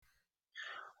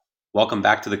Welcome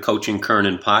back to the Coaching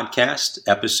Kernan podcast,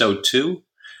 episode 2.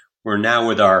 We're now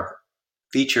with our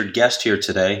featured guest here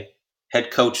today, head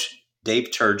coach Dave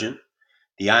Turgeon,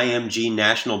 the IMG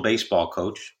national baseball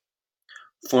coach,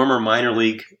 former minor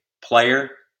league player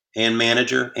and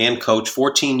manager and coach,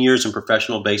 14 years in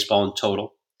professional baseball in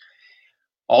total.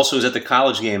 Also is at the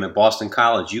college game at Boston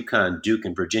College, UConn, Duke,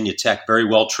 and Virginia Tech. Very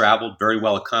well traveled, very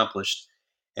well accomplished.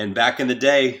 And back in the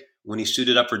day, when he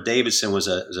suited up for Davidson, was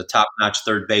a top-notch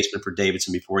third baseman for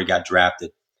Davidson before he got drafted.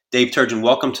 Dave Turgeon,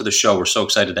 welcome to the show. We're so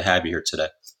excited to have you here today.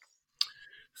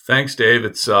 Thanks, Dave.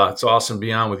 It's awesome to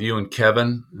be on with you and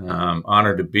Kevin.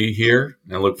 Honored to be here,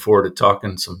 and I look forward to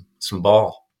talking some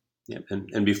ball. Yeah,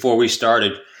 and before we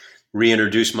started,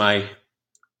 reintroduce my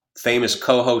famous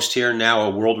co-host here, now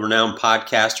a world-renowned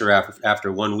podcaster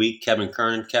after 1 week, Kevin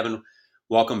Kernan. Kevin,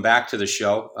 welcome back to the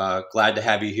show. Glad to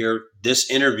have you here. This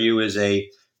interview is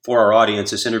for our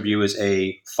audience, this interview is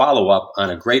a follow-up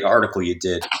on a great article you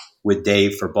did with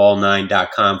Dave for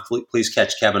ball9.com. Please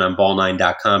catch Kevin on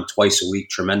ball9.com twice a week.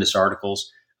 Tremendous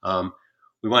articles.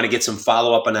 We want to get some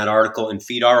follow-up on that article and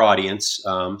feed our audience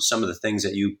some of the things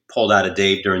that you pulled out of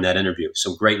Dave during that interview.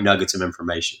 Some great nuggets of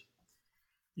information.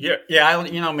 Yeah.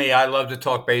 You know me, I love to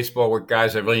talk baseball with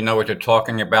guys that really know what they're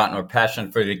talking about and are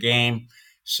passionate for the game.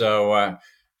 So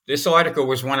this article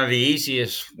was one of the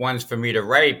easiest ones for me to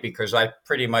write because I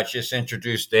pretty much just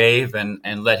introduced Dave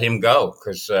and let him go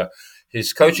because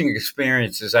his coaching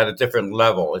experience is at a different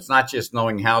level. It's not just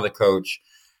knowing how to coach,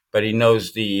 but he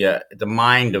knows the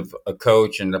mind of a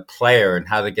coach and the player and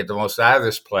how to get the most out of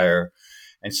this player.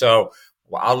 And so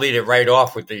I'll lead it right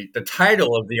off with the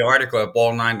title of the article at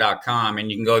ball9.com, and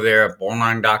you can go there at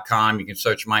ball9.com. You can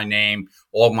search my name.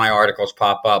 All of my articles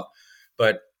pop up.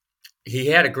 But he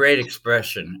had a great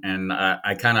expression, and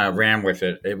I kind of ran with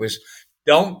it. It was,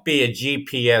 don't be a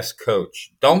GPS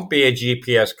coach. Don't be a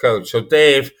GPS coach. So,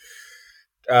 Dave,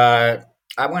 I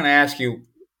want to ask you,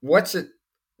 what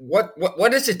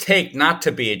does it take not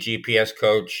to be a GPS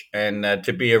coach and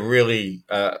to be a really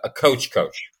a coach?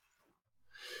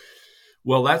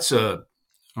 Well, that's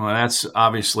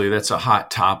obviously a hot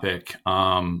topic.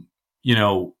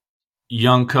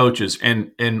 Young coaches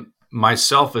and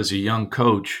myself as a young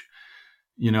coach,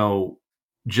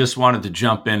 just wanted to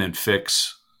jump in and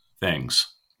fix things.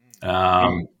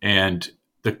 And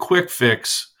the quick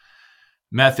fix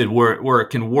method where it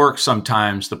can work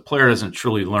sometimes, the player doesn't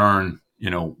truly learn,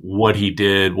 what he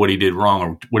did wrong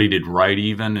or what he did right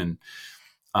even. And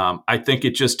I think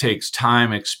it just takes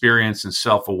time, experience, and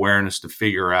self-awareness to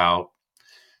figure out.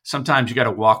 Sometimes you got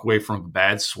to walk away from a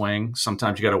bad swing.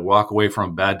 Sometimes you got to walk away from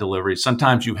a bad delivery.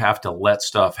 Sometimes you have to let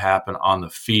stuff happen on the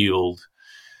field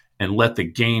and let the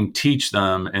game teach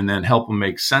them and then help them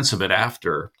make sense of it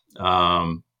after.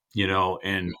 And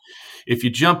if you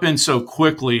jump in so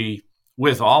quickly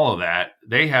with all of that,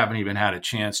 they haven't even had a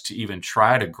chance to even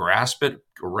try to grasp it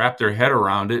or wrap their head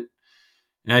around it.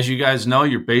 And as you guys know,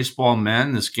 you're baseball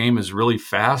men. This game is really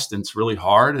fast and it's really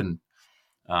hard. And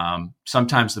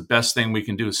sometimes the best thing we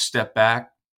can do is step back,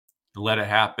 let it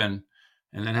happen,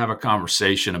 and then have a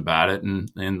conversation about it and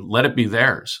let it be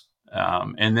theirs.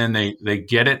 And then they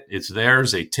get it. It's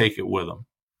theirs. They take it with them.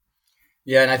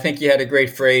 Yeah, and I think you had a great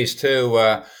phrase,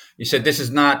 too. You said this is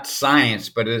not science,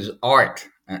 but it is art.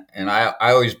 And I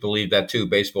always believe that, too.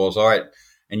 Baseball is art.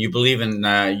 And you believe in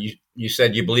you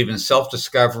said you believe in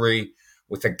self-discovery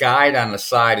with a guide on the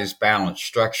side is balance.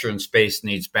 Structure and space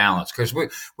needs balance. Because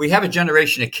we have a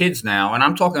generation of kids now, and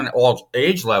I'm talking all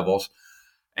age levels,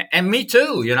 and me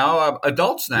too,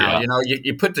 adults now. Yeah.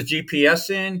 You put the GPS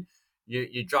in,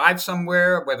 you drive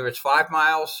somewhere, whether it's 5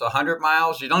 miles, 100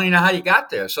 miles, you don't even know how you got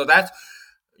there. So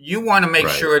you want to make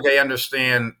sure they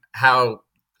understand how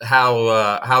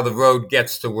the road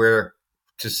gets to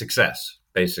success,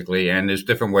 basically. And there's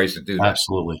different ways to do that.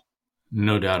 Absolutely.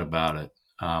 No doubt about it.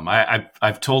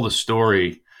 I've told a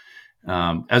story.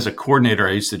 As a coordinator,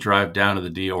 I used to drive down to the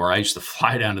DR. I used to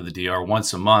fly down to the DR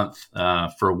once a month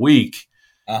for a week.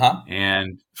 Uh-huh.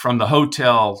 And from the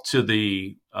hotel to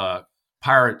the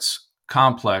Pirates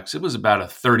complex, it was about a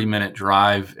 30-minute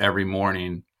drive every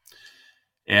morning.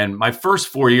 And my first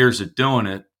 4 years of doing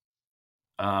it,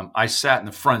 I sat in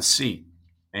the front seat.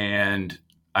 And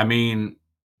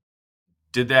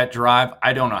did that drive,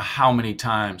 I don't know how many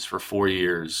times for 4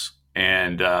 years.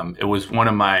 And it was one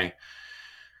of my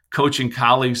coaching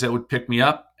colleagues that would pick me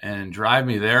up and drive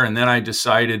me there. And then I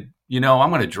decided, I'm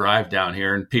going to drive down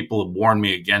here. And people have warned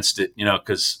me against it,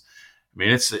 because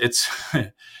it's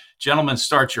gentlemen,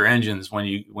 start your engines when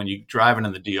you driving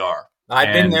in the DR.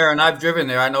 I've been there and I've driven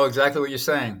there. I know exactly what you're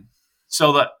saying.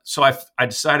 So I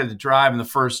decided to drive. And the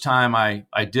first time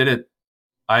I did it,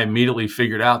 I immediately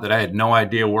figured out that I had no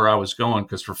idea where I was going,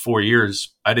 because for 4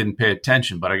 years I didn't pay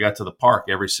attention, but I got to the park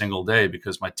every single day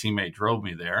because my teammate drove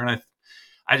me there. And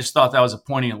I just thought that was a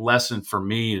poignant lesson for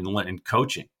me in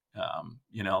coaching.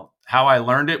 How I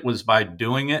learned it was by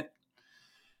doing it.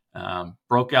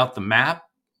 Broke out the map.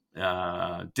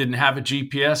 Didn't have a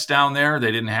GPS down there.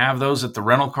 They didn't have those at the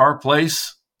rental car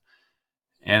place.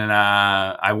 And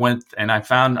I went and I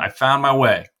found my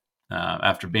way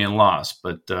after being lost.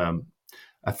 But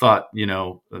I thought,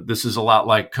 this is a lot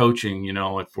like coaching.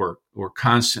 If we're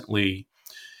constantly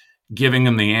giving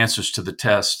them the answers to the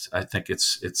test, I think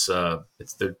it's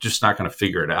they're just not going to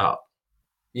figure it out.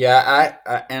 Yeah,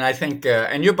 I think,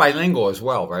 and you're bilingual as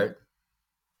well, right?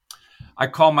 I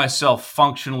call myself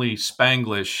functionally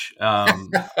Spanglish.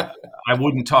 I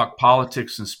wouldn't talk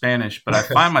politics in Spanish, but I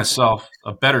find myself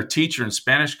a better teacher in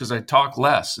Spanish because I talk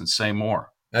less and say more.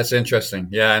 That's interesting.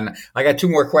 Yeah, and I got two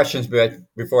more questions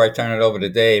before I turn it over to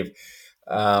Dave.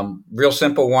 Real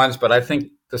simple ones, but I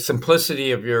think the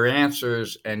simplicity of your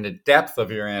answers and the depth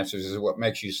of your answers is what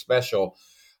makes you special.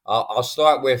 I'll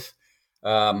start with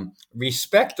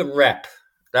respect the rep.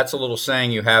 That's a little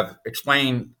saying you have.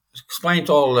 Explain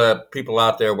to all the people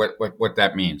out there what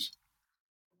that means.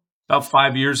 About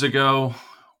 5 years ago,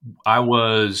 I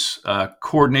was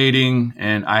coordinating,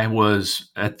 and I was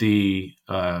at the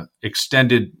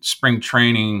extended spring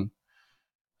training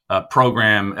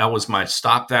program. That was my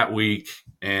stop that week.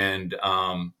 And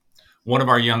one of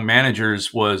our young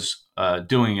managers was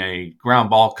doing a ground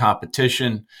ball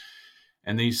competition.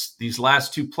 And these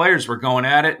last two players were going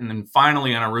at it. And then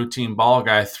finally, on a routine ball,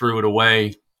 guy threw it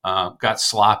away, got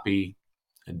sloppy,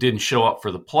 didn't show up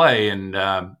for the play. And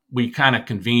we kind of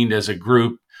convened as a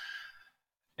group.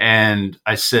 And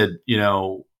I said,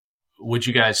 what'd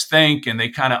you guys think? And they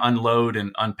kind of unload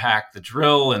and unpack the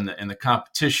drill and the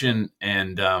competition.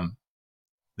 And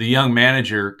the young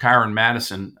manager, Kyron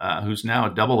Madison, who's now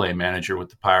a AA manager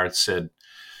with the Pirates, said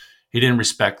he didn't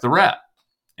respect the rep.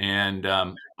 And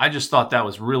I just thought that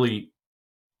was really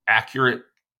accurate,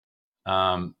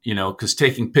 because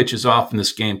taking pitches off in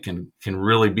this game can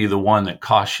really be the one that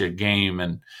costs you a game.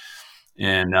 And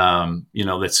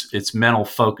it's mental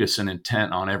focus and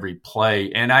intent on every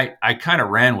play. And I kind of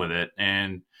ran with it.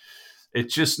 And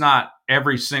it's just not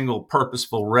every single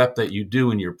purposeful rep that you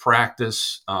do in your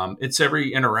practice. It's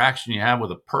every interaction you have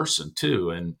with a person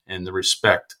too, and the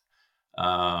respect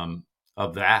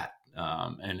of that,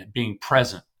 and being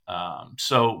present.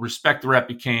 So respect the rep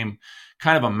became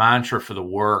kind of a mantra for the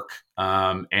work.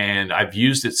 And I've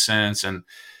used it since, and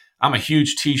I'm a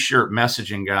huge t-shirt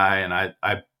messaging guy, and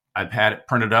I've had it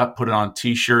printed up, put it on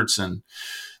t-shirts, and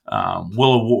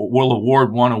we'll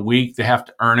award one a week. They have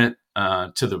to earn it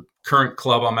to the current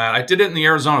club I'm at. I did it in the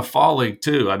Arizona Fall League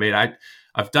too. I mean,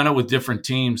 I've done it with different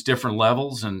teams, different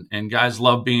levels, and guys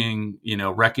love being,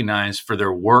 recognized for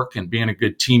their work and being a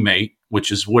good teammate,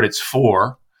 which is what it's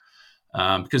for.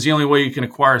 Because the only way you can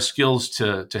acquire skills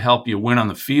to help you win on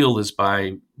the field is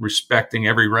by respecting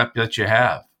every rep that you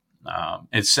have.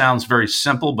 It sounds very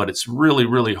simple, but it's really,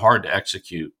 really hard to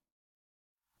execute.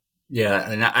 Yeah,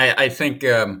 and I think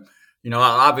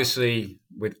obviously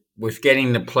with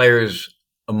getting the players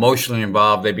emotionally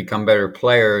involved, they become better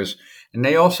players, and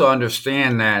they also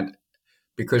understand that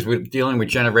because we're dealing with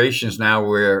generations now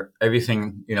where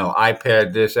everything,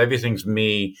 iPad, everything's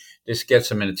me. This gets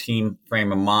them in a team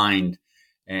frame of mind.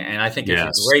 And I think it's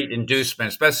a great inducement,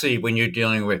 especially when you're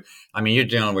dealing with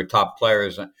top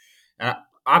players. And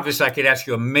obviously, I could ask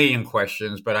you a million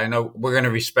questions, but I know we're going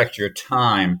to respect your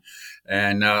time.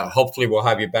 And hopefully we'll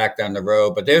have you back down the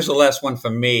road. But there's the last one for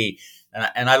me.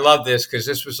 And I love this because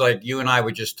this was like you and I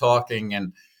were just talking.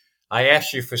 And I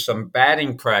asked you for some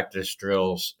batting practice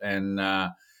drills. And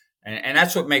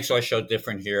that's what makes our show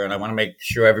different here. And I want to make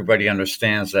sure everybody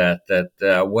understands that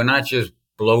we're not just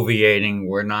bloviating,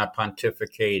 we're not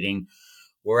pontificating,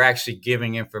 we're actually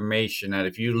giving information that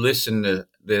if you listen to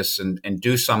this and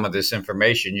do some of this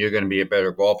information, you're going to be a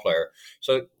better ball player.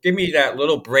 So give me that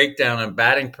little breakdown on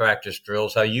batting practice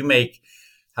drills, how you make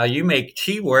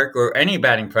tee work or any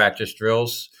batting practice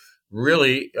drills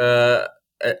really a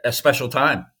special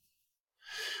time.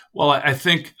 Well, I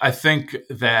think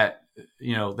that,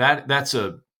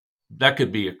 that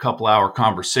could be a couple hour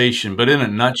conversation, but in a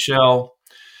nutshell,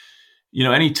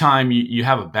 anytime you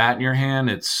have a bat in your hand,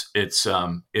 it's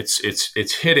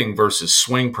hitting versus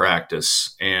swing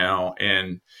practice,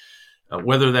 and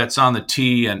whether that's on the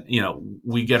tee, and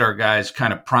we get our guys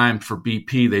kind of primed for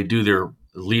BP. They do their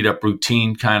lead up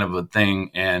routine kind of a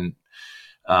thing, and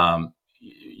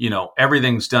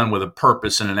everything's done with a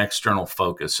purpose and an external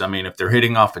focus. I mean, if they're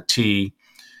hitting off a tee,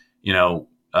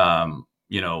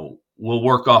 we'll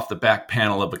work off the back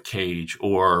panel of a cage,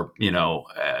 or,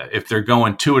 if they're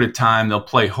going two at a time, they'll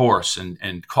play horse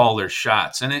and call their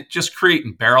shots. And it just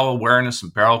creating barrel awareness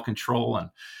and barrel control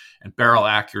and barrel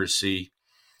accuracy,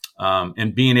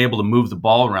 and being able to move the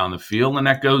ball around the field. And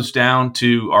that goes down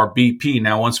to our BP.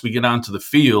 Now, once we get onto the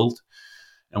field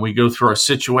and we go through our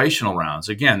situational rounds,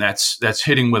 again, that's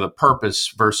hitting with a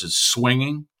purpose versus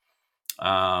swinging.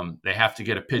 They have to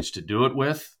get a pitch to do it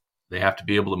with. They have to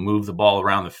be able to move the ball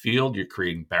around the field. You're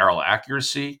creating barrel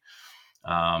accuracy.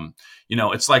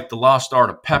 It's like the lost art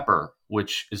of Pepper,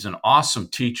 which is an awesome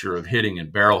teacher of hitting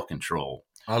and barrel control.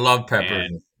 I love Pepper.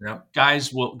 And yep.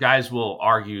 Guys will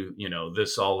argue,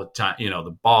 this all the time.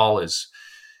 The ball is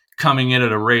coming in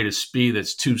at a rate of speed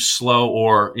that's too slow,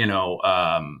 or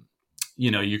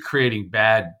you're creating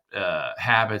bad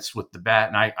habits with the bat.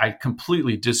 And I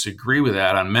completely disagree with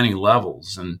that on many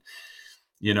levels. And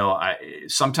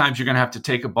sometimes you're going to have to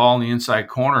take a ball in the inside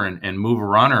corner and move a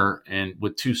runner and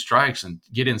with two strikes and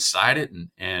get inside it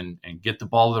and get the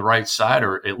ball to the right side,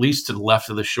 or at least to the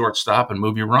left of the shortstop, and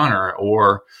move your runner.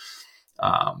 Or,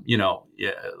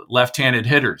 left-handed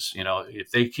hitters,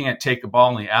 if they can't take a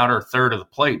ball in the outer third of the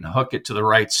plate and hook it to the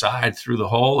right side through the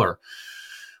hole or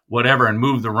whatever and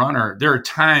move the runner, there are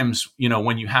times,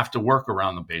 when you have to work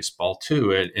around the baseball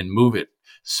too and move it.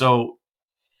 So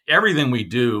everything we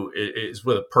do is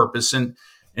with a purpose, and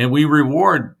we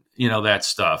reward, that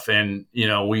stuff. And,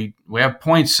 we have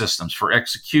point systems for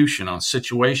execution on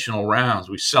situational rounds.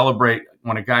 We celebrate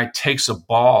when a guy takes a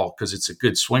ball because it's a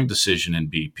good swing decision in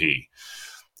BP.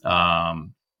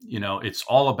 It's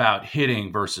all about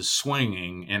hitting versus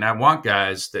swinging. And I want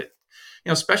guys that,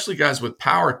 especially guys with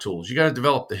power tools, you got to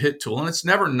develop the hit tool. And it's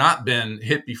never not been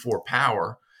hit before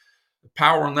power.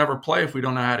 Power will never play if we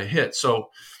don't know how to hit. So,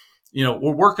 we're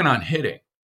working on hitting.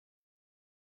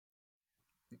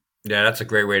 Yeah, that's a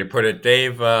great way to put it.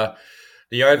 Dave, the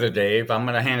other Dave, I'm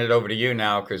going to hand it over to you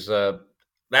now, because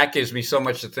that gives me so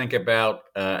much to think about.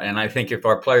 And I think if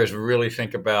our players really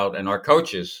think about, and our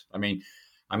coaches, I mean,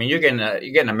 you're getting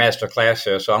a master class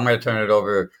here. So I'm going to turn it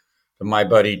over to my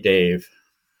buddy, Dave.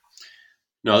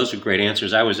 No, those are great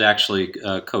answers. I was actually,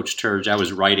 Coach Turg, I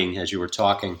was writing as you were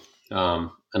talking. And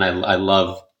I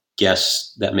love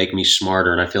guests that make me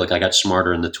smarter. And I feel like I got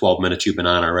smarter in the 12 minutes you've been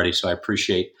on already. So I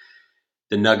appreciate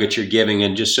the nuggets you're giving.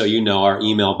 And just so you know, our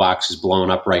email box is blowing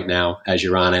up right now as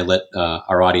you're on. I let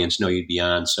our audience know you'd be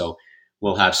on. So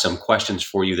we'll have some questions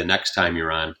for you the next time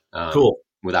you're on. Cool.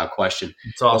 Without question.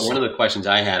 It's awesome. But one of the questions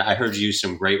I had, I heard you use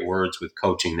some great words with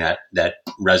coaching that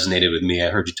resonated with me.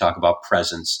 I heard you talk about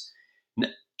presence,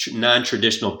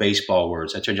 non-traditional baseball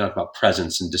words. I heard you talk about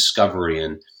presence and discovery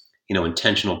and,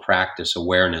 intentional practice,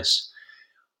 awareness.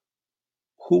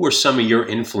 Who were some of your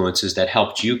influences that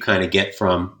helped you kind of get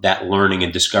from that learning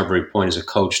and discovery point as a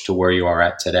coach to where you are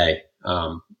at today?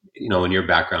 In your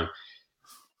background,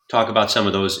 talk about some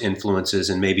of those influences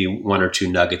and maybe one or two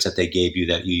nuggets that they gave you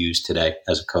that you use today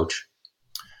as a coach.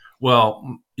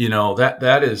 Well,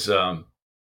 that is,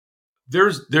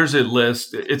 there's a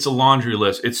list. It's a laundry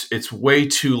list. It's way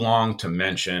too long to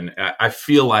mention. I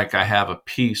feel like I have a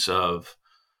piece of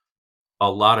a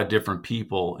lot of different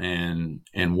people in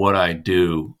what I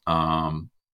do,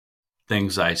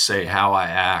 things I say, how I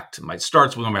act. It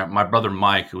starts with my brother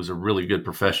Mike, who was a really good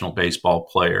professional baseball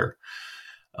player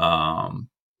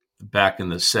back in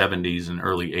the 70s and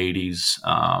early 80s.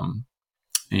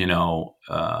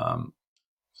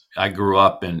 I grew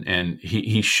up and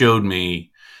he showed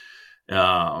me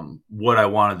what I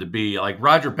wanted to be. Like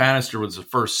Roger Bannister was the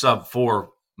first sub-4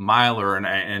 miler,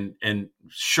 and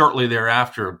shortly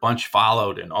thereafter a bunch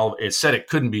followed, and it said it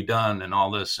couldn't be done and all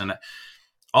this, and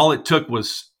all it took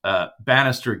was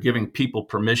Bannister giving people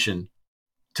permission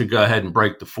to go ahead and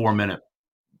break the 4-minute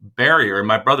barrier. And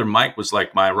my brother Mike was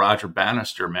like my Roger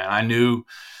Bannister, man. I knew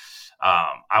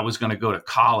I was going to go to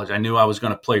college. I knew I was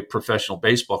going to play professional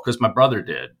baseball because my brother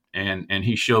did, and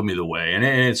he showed me the way, and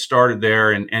it started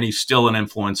there, and he's still an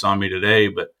influence on me today.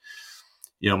 But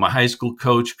my high school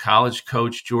coach, college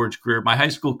coach, George Greer. My high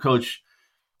school coach,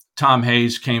 Tom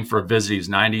Hayes, came for a visit. He's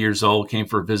 90 years old, came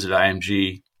for a visit at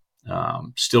IMG.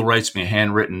 Still writes me a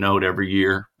handwritten note every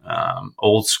year.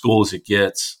 Old school as it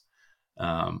gets.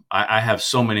 I have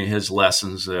so many of his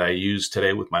lessons that I use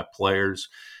today with my players.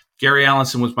 Gary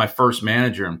Allenson was my first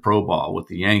manager in pro ball with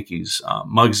the Yankees.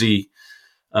 Muggsy,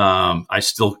 I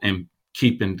still am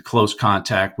keeping close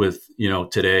contact with,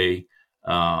 today.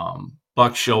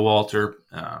 Buck Showalter,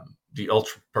 the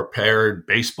ultra prepared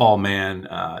baseball man,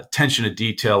 attention to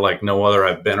detail like no other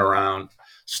I've been around.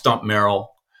 Stump Merrill,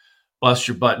 bust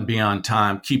your butt and be on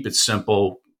time, keep it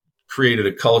simple, created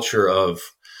a culture of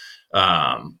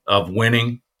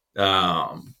winning.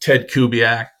 Ted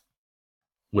Kubiak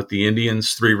with the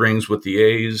Indians, 3 rings with the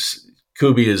A's.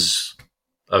 Kubi is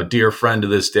a dear friend to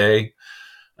this day,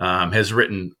 has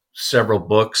written several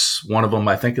books. One of them,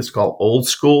 I think, is called Old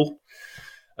School.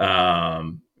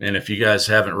 And if you guys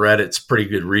haven't read it, it's a pretty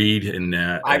good read. And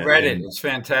I read it. It's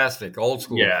fantastic. Old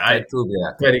School. Yeah, Ted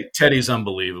Kubiak. Teddy's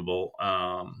unbelievable.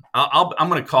 I'm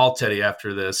going to call Teddy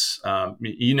after this.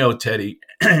 Teddy.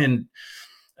 And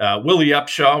Willie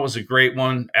Upshaw was a great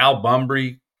one. Al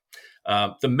Bumbry.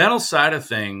 The mental side of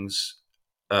things,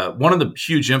 one of the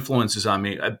huge influences on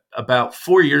me, about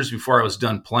 4 years before I was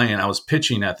done playing, I was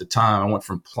pitching at the time. I went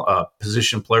from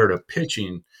position player to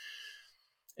pitching.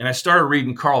 And I started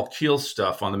reading Carl Keel's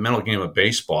stuff on the mental game of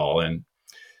baseball. And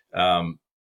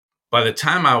by the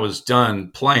time I was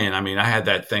done playing, I mean, I had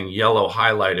that thing yellow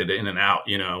highlighted in and out,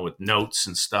 with notes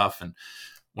and stuff. And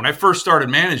when I first started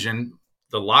managing,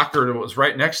 the locker that was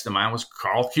right next to mine was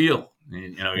Carl Keel.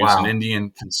 He was an Indian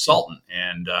consultant.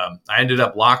 And I ended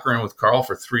up lockering with Carl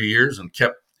for 3 years and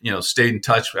stayed in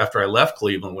touch after I left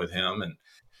Cleveland with him. And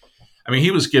I mean,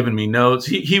 he was giving me notes.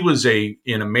 He was an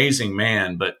amazing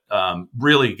man, but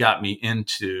really got me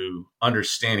into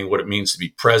understanding what it means to be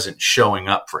present, showing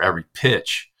up for every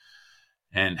pitch,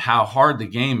 and how hard the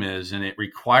game is. And it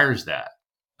requires that.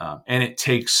 And it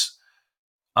takes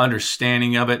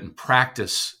understanding of it and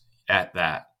practice at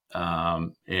that.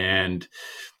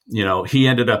 He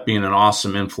ended up being an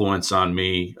awesome influence on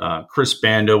me. Chris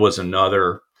Bando was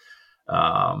another.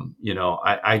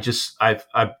 I've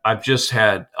just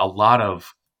had a lot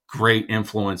of great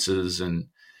influences. And,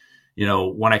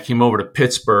 when I came over to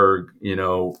Pittsburgh,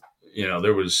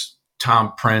 there was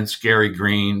Tom Prince, Gary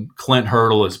Green, Clint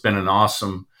Hurdle has been an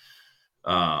awesome,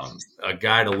 a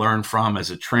guy to learn from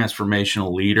as a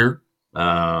transformational leader.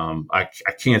 I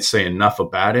can't say enough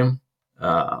about him.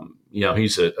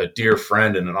 He's a dear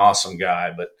friend and an awesome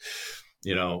guy, but,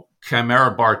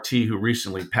 Chimera Barty, who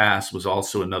recently passed, was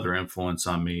also another influence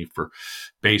on me for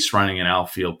base running and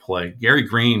outfield play. Gary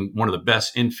Green, one of the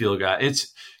best infield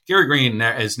guys. Gary Green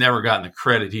has never gotten the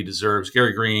credit he deserves.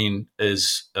 Gary Green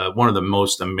is one of the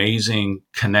most amazing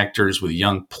connectors with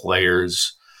young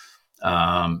players,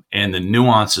 and the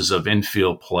nuances of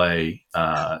infield play.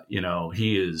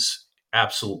 He is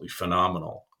absolutely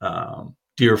phenomenal.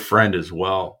 Dear friend as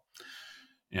well.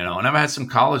 And I've had some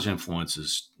college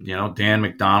influences, Dan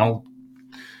McDonald,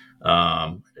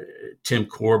 Tim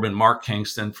Corbin, Mark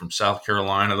Kingston from South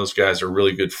Carolina. Those guys are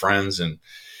really good friends. And,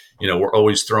 we're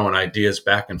always throwing ideas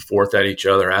back and forth at each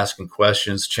other, asking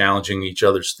questions, challenging each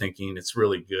other's thinking. It's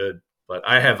really good. But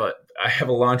I have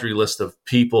a laundry list of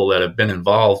people that have been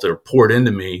involved or poured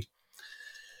into me.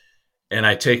 And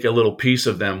I take a little piece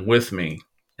of them with me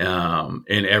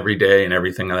in every day and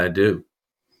everything that I do.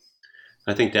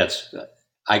 I think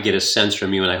I get a sense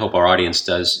from you, and I hope our audience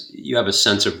does. You have a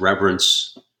sense of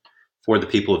reverence for the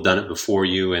people who have done it before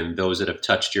you and those that have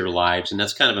touched your lives. And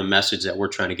that's kind of a message that we're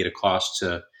trying to get across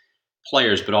to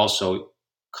players, but also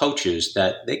coaches,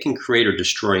 that they can create or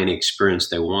destroy any experience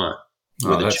they want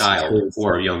with a child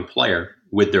or a young player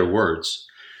with their words.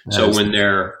 So when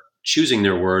they're choosing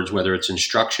their words, whether it's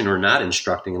instruction or not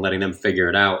instructing, and letting them figure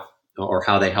it out or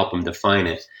how they help them define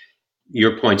it,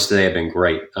 your points today have been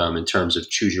great in terms of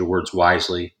choose your words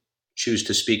wisely, choose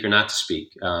to speak or not to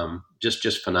speak.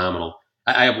 Just phenomenal.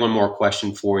 I have one more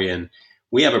question for you. And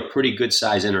we have a pretty good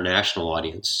size international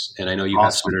audience. And I know you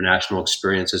have some international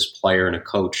experience as a player and a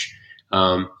coach.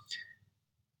 A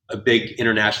big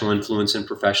international influence in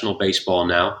professional baseball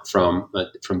now from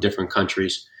different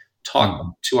countries.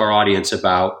 Talk to our audience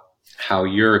about how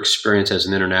your experience as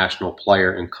an international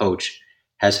player and coach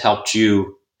has helped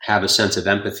you have a sense of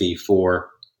empathy for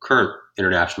current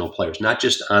international players, not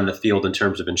just on the field in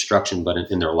terms of instruction, but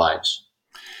in their lives.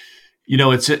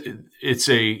 It's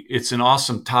an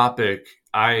awesome topic.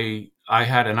 I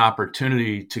had an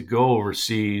opportunity to go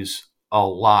overseas a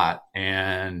lot,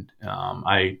 and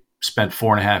I spent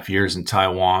 4.5 years in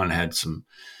Taiwan. Had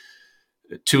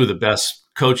two of the best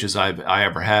coaches I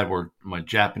ever had were my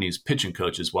Japanese pitching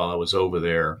coaches while I was over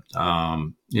there.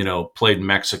 Played in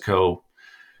Mexico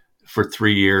for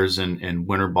 3 years and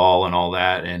winter ball and all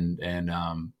that. And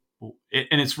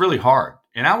it's really hard.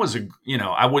 And I was,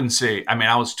 I wouldn't say,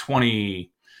 I was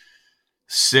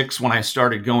 26 when I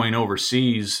started going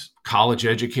overseas, college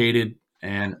educated,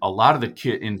 and a lot of the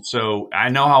kids. And so I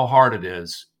know how hard it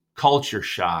is. Culture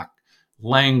shock,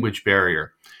 language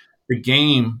barrier. The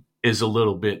game is a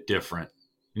little bit different,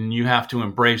 and you have to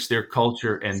embrace their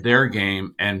culture and their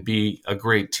game and be a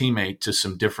great teammate to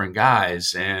some different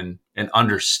guys and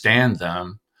understand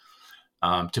them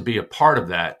to be a part of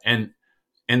that. And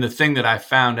the thing that I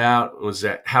found out was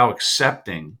that how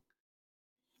accepting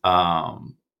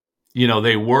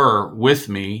they were with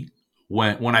me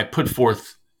when I put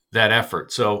forth that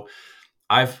effort. So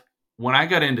when I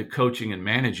got into coaching and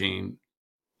managing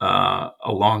a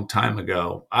long time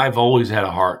ago, I've always had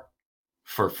a heart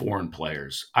for foreign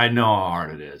players. I know how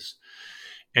hard it is.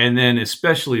 And then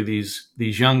especially these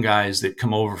young guys that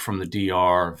come over from the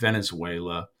DR,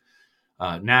 Venezuela.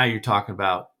 Now you're talking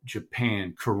about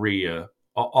Japan, Korea,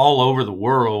 all over the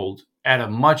world at a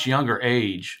much younger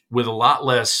age with a lot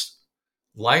less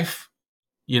life,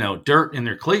 dirt in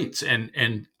their cleats.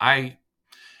 And I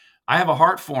have a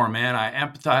heart for them, man. I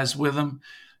empathize with them,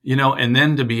 and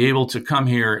then to be able to come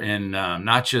here and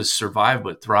not just survive,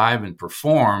 but thrive and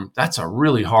perform, that's a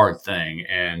really hard thing.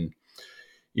 And,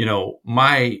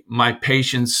 my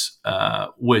patience,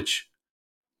 which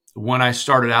when I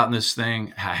started out in this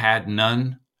thing, I had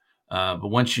none. But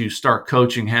once you start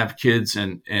coaching, have kids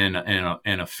and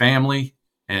a family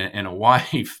and a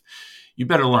wife, you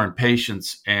better learn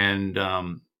patience. And, I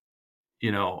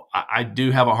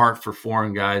do have a heart for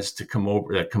foreign guys that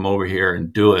come over here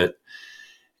and do it.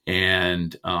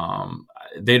 And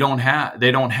they don't have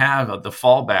the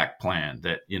fallback plan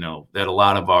that a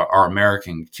lot of our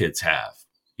American kids have.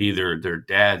 Either their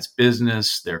dad's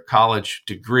business, their college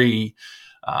degree,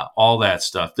 all that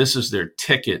stuff. This is their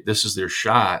ticket. This is their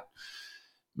shot.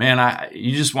 Man,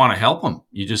 you just want to help them.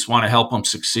 You just want to help them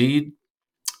succeed.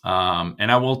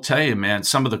 And I will tell you, man,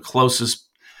 some of the closest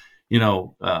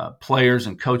players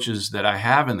and coaches that I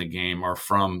have in the game are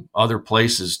from other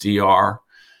places, DR,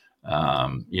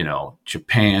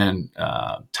 Japan,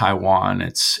 Taiwan.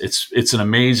 It's an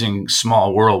amazing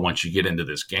small world once you get into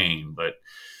this game, but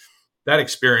that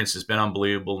experience has been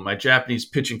unbelievable. My Japanese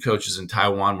pitching coaches in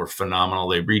Taiwan were phenomenal.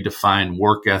 They redefined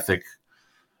work ethic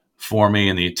for me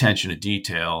and the attention to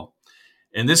detail.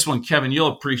 And this one, Kevin,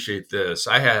 you'll appreciate this.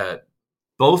 I had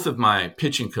both of my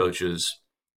pitching coaches,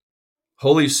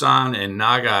 Holi-san and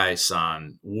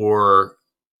Nagai-san, were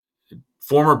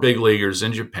former big leaguers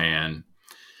in Japan,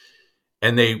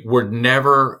 and they were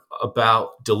never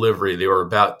about delivery. They were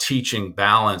about teaching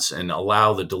balance and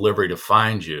allow the delivery to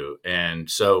find you. And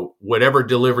so whatever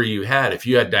delivery you had, if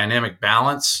you had dynamic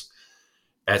balance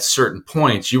at certain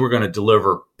points, you were going to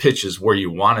deliver pitches where you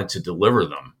wanted to deliver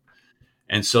them.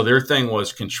 And so their thing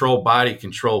was control body,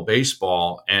 control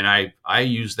baseball. And I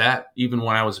used that even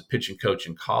when I was a pitching coach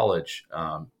in college,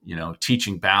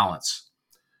 teaching balance,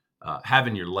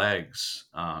 having your legs,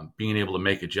 being able to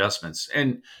make adjustments.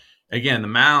 And again, the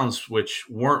mounds, which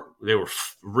they were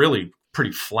really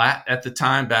pretty flat at the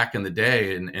time back in the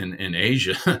day in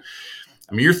Asia.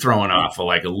 I mean, you're throwing off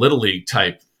like a little league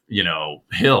type,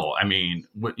 hill. I mean,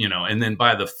 and then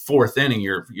by the fourth inning,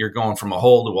 you're going from a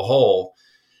hole to a hole.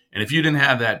 And if you didn't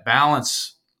have that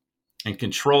balance and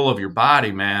control of your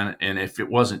body, man, and if it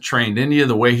wasn't trained into you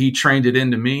the way he trained it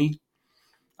into me,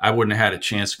 I wouldn't have had a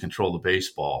chance to control the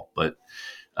baseball. But,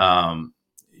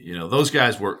 those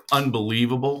guys were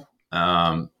unbelievable.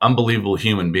 Unbelievable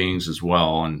human beings as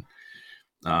well. And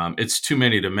it's too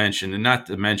many to mention, and not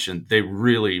to mention they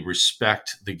really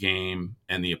respect the game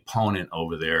and the opponent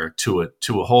over there to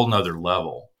a whole nother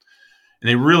level. And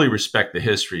they really respect the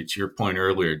history, to your point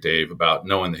earlier, Dave, about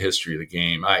knowing the history of the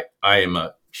game. I am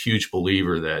a huge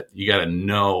believer that you got to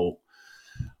know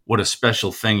what a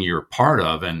special thing you're a part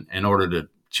of, and in order to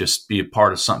just be a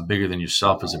part of something bigger than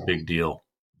yourself is a big deal.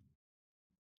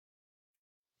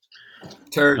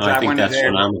 Turg, I think that's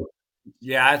phenomenal.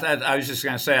 Yeah, I was just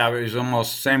going to say I was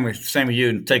almost same with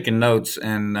you taking notes,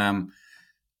 and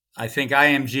I think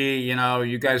IMG.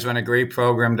 You guys run a great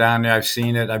program down there. I've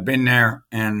seen it. I've been there,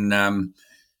 and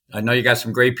I know you got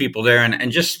some great people there.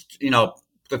 And just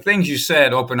the things you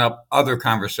said open up other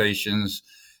conversations,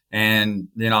 and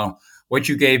what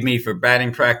you gave me for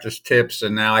batting practice tips,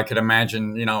 and now I could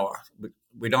imagine.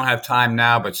 We don't have time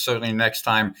now, but certainly next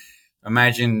time.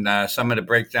 Imagine some of the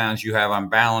breakdowns you have on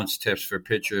balance tips for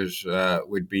pitchers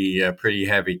would be pretty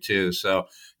heavy too. So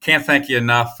can't thank you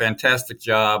enough. Fantastic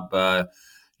job.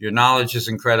 Your knowledge is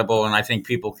incredible, and I think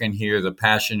people can hear the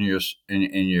passion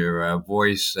in your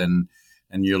voice and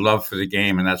your love for the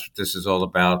game, and that's what this is all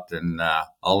about. And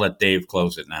I'll let Dave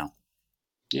close it now.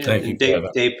 Yeah, thank you,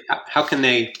 Dave. How can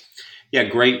they? Yeah,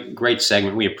 great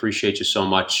segment. We appreciate you so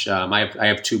much. I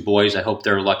have two boys. I hope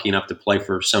they're lucky enough to play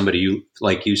for somebody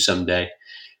like you someday.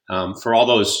 For all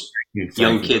those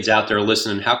young kids out there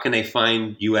listening, how can they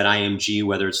find you at IMG,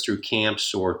 whether it's through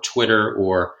camps or Twitter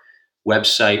or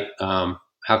website?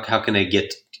 How can they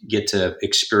get to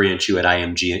experience you at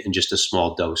IMG in just a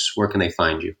small dose? Where can they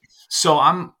find you? So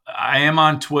I am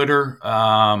on Twitter.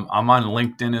 I'm on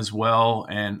LinkedIn as well,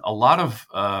 and a lot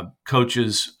of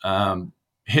coaches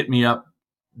hit me up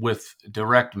with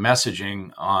direct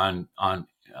messaging on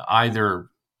either,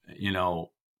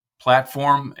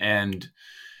 platform, and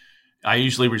I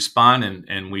usually respond,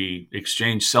 and we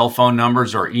exchange cell phone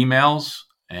numbers or emails,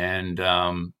 and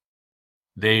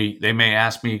they may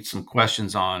ask me some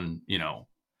questions on,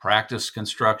 practice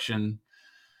construction,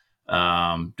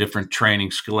 different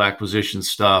training, skill acquisition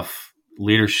stuff,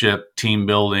 leadership, team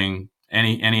building,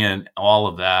 any and all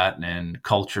of that, and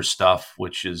culture stuff,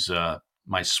 which is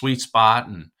my sweet spot.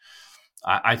 And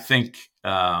I think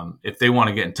if they want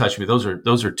to get in touch with me,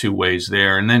 those are two ways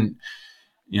there. And then,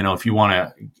 if you want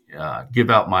to give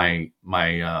out my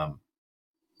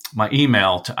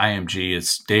email to IMG,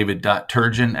 it's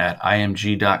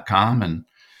david.turgeon@img.com, and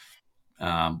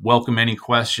welcome any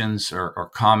questions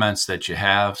or comments that you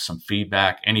have, some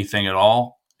feedback, anything at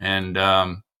all. And,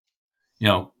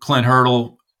 Clint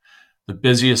Hurdle, the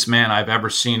busiest man I've ever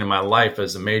seen in my life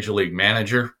as a major league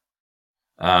manager,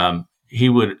 he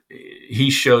would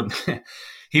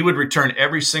return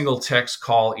every single text,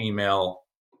 call, email,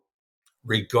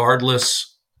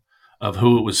 regardless of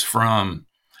who it was from,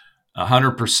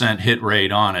 100% hit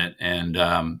rate on it.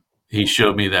 And he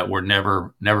showed me that we're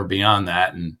never beyond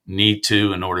that, and need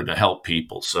to in order to help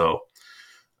people. So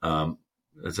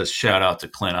as a shout out to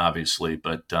Clint, obviously,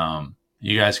 but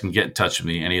you guys can get in touch with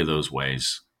me any of those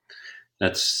ways.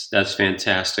 That's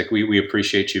fantastic. We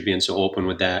appreciate you being so open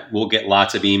with that. We'll get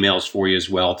lots of emails for you as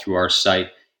well through our site.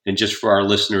 And just for our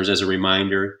listeners, as a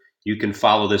reminder, you can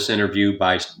follow this interview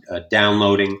by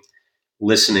downloading,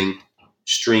 listening,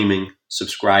 streaming,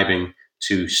 subscribing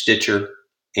to Stitcher,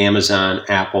 Amazon,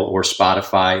 Apple, or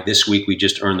Spotify. This week, we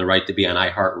just earned the right to be on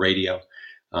iHeartRadio.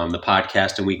 The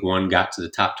podcast in week 1 got to the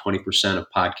top 20% of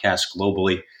podcasts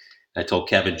globally. I told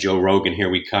Kevin, Joe Rogan, here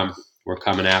we come. We're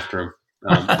coming after him.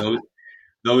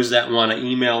 Those that want to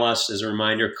email us, as a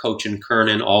reminder, Coach and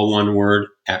Kernan, all one word,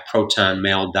 at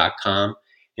protonmail.com.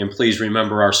 And please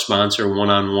remember our sponsor,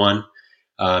 One-on-One.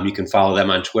 You can follow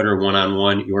them on Twitter,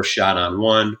 One-on-One, Your Shot on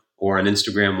One, or on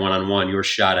Instagram, One-on-One, Your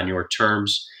Shot on Your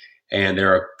Terms. And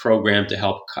they're a program to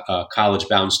help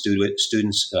college-bound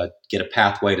students get a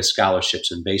pathway to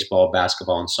scholarships in baseball,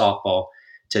 basketball, and softball.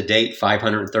 To date,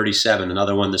 537,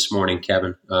 another one this morning,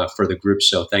 Kevin, for the group.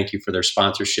 So thank you for their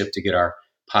sponsorship to get our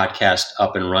podcast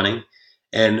up and running.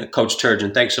 And Coach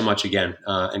Turgeon, thanks so much again.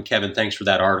 And Kevin, thanks for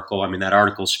that article. I mean, that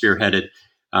article spearheaded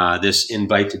this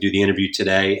invite to do the interview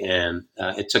today, and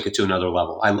it took it to another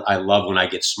level. I love when I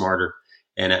get smarter.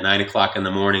 And at 9 o'clock in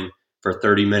the morning for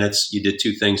 30 minutes, you did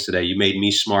two things today. You made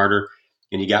me smarter,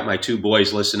 and you got my two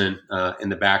boys listening in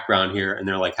the background here, and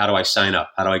they're like, how do I sign up?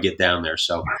 How do I get down there?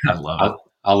 So I love it.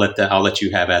 I'll let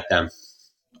you have at them.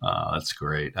 That's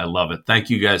great. I love it. Thank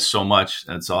you guys so much.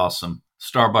 That's awesome.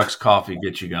 Starbucks coffee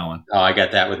gets you going. Oh, I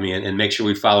got that with me. And make sure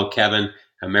we follow Kevin,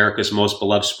 America's most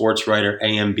beloved sports writer,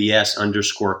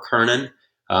 AMBS_Kernan.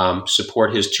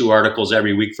 Support his 2 articles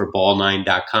every week for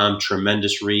ball9.com.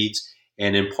 Tremendous reads.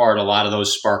 And in part, a lot of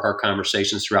those spark our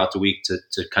conversations throughout the week to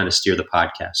kind of steer the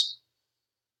podcast.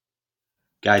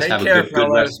 Guys, Take have care, a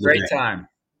good rest of the day. Great time.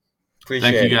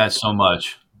 Appreciate Thank you it. guys so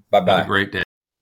much. Bye-bye. Have a great day.